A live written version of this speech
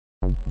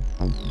We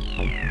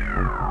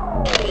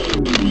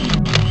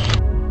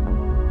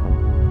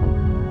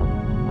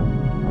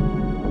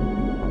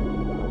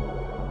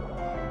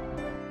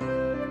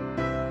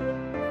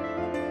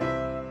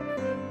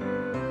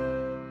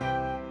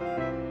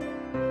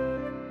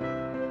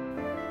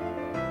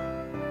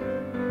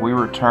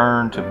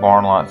returned to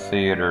Barnlot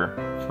Theater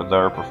for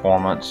their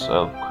performance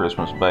of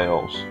Christmas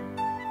Bells.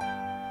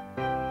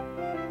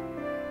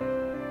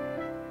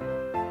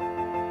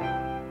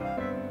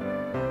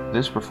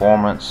 This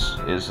performance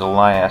is the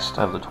last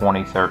of the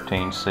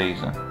 2013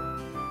 season.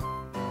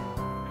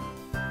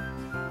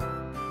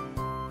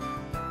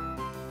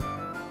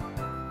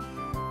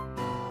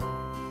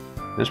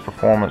 This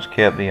performance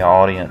kept the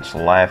audience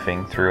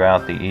laughing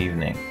throughout the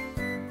evening.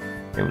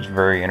 It was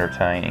very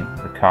entertaining.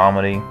 The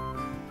comedy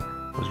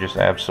was just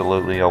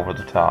absolutely over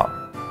the top.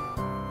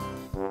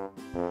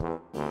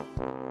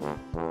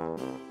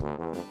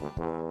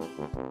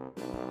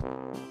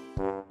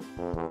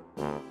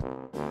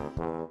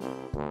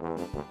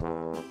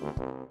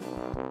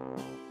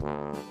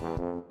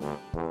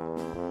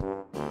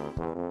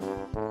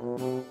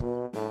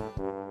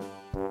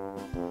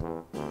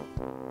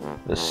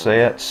 The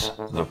sets,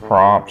 the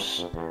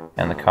props,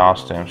 and the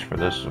costumes for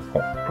this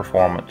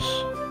performance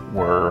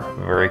were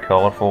very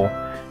colorful,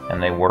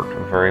 and they worked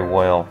very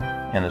well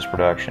in this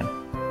production.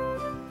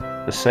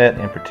 The set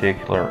in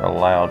particular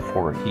allowed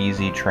for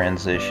easy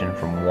transition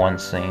from one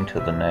scene to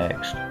the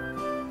next.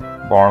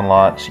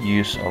 Barnlot's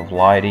use of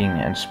lighting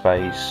and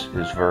space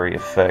is very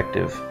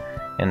effective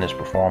in this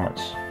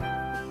performance.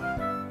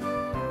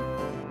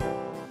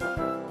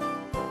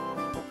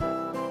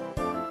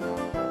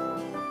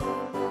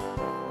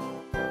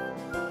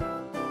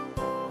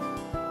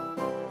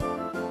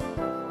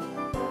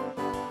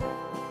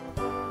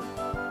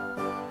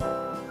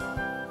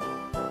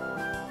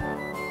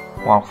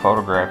 While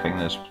photographing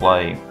this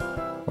play,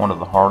 one of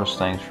the hardest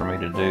things for me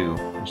to do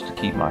was to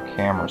keep my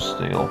camera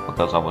still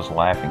because I was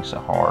laughing so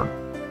hard.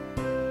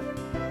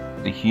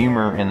 The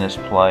humor in this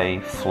play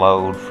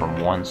flowed from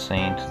one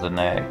scene to the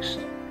next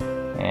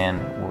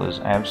and was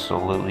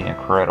absolutely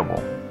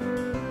incredible.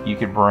 You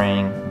could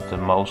bring the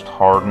most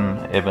hardened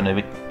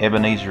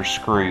Ebenezer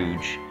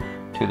Scrooge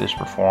to this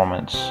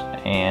performance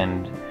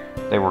and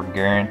they were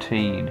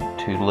guaranteed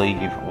to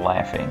leave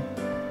laughing.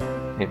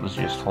 It was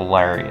just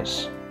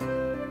hilarious.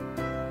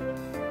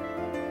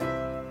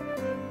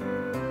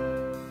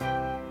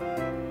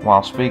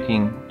 While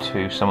speaking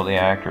to some of the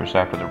actors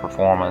after the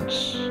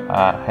performance,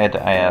 I had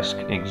to ask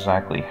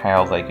exactly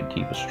how they could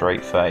keep a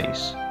straight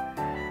face.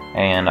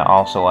 And I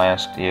also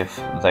asked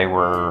if they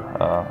were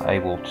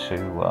able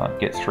to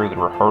get through the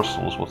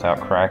rehearsals without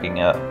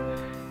cracking up.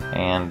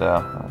 And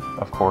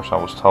of course I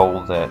was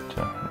told that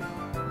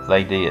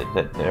they did,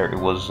 that it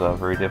was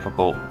very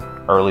difficult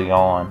early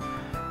on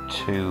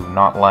to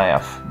not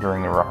laugh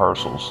during the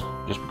rehearsals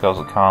just because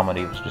the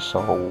comedy was just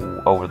so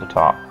over the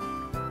top.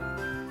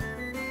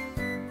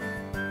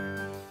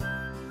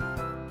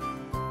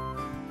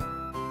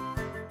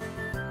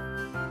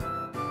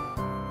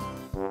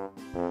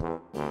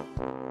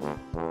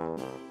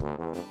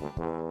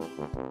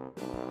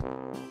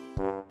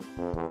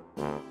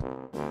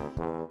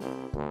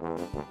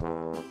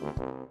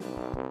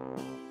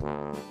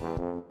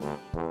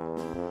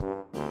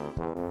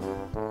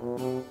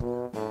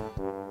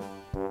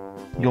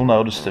 You'll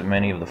notice that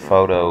many of the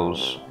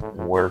photos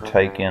were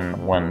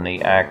taken when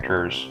the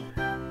actors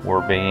were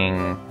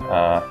being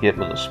hit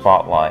with a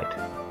spotlight.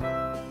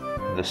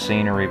 The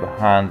scenery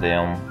behind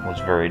them was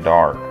very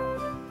dark.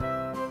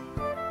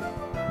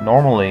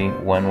 Normally,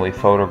 when we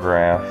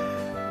photograph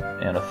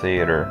in a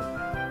theater,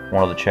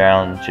 one of the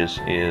challenges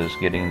is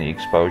getting the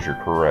exposure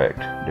correct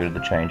due to the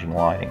changing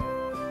lighting.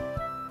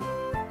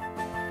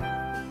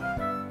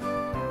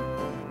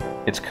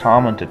 It's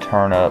common to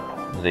turn up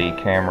the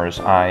camera's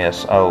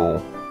ISO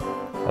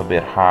a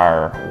bit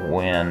higher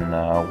when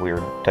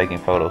we're taking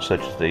photos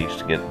such as these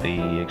to get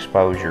the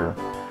exposure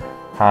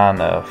high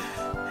enough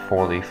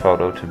for the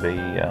photo to be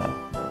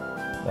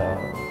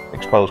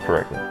exposed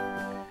correctly.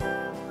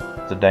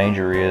 The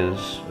danger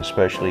is,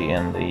 especially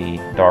in the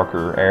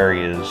darker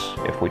areas,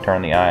 if we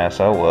turn the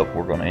ISO up,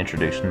 we're going to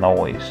introduce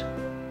noise.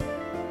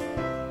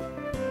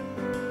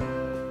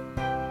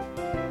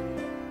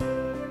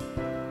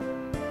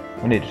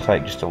 We need to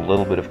take just a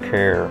little bit of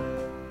care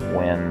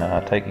when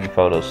taking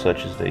photos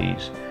such as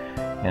these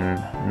and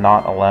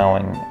not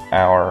allowing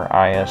our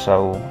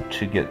ISO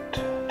to get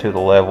to the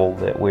level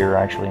that we're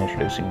actually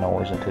introducing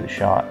noise into the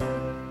shot.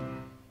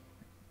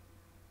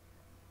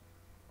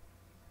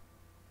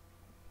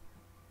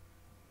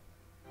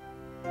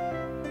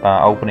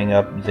 By opening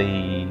up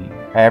the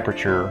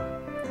aperture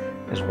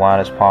as wide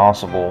as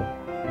possible,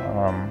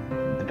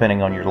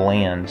 depending on your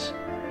lens,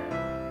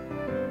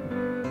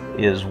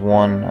 is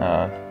one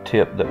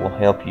tip that will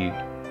help you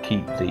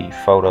keep the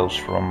photos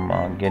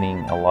from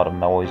getting a lot of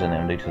noise in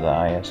them due to the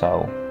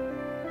ISO.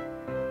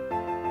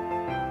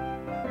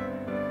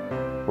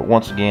 But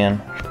once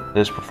again,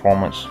 this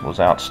performance was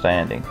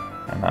outstanding,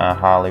 and I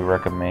highly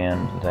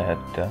recommend that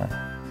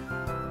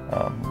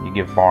You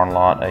give Barn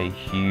Lot a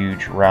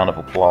huge round of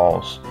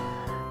applause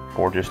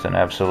for just an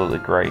absolutely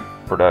great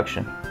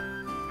production.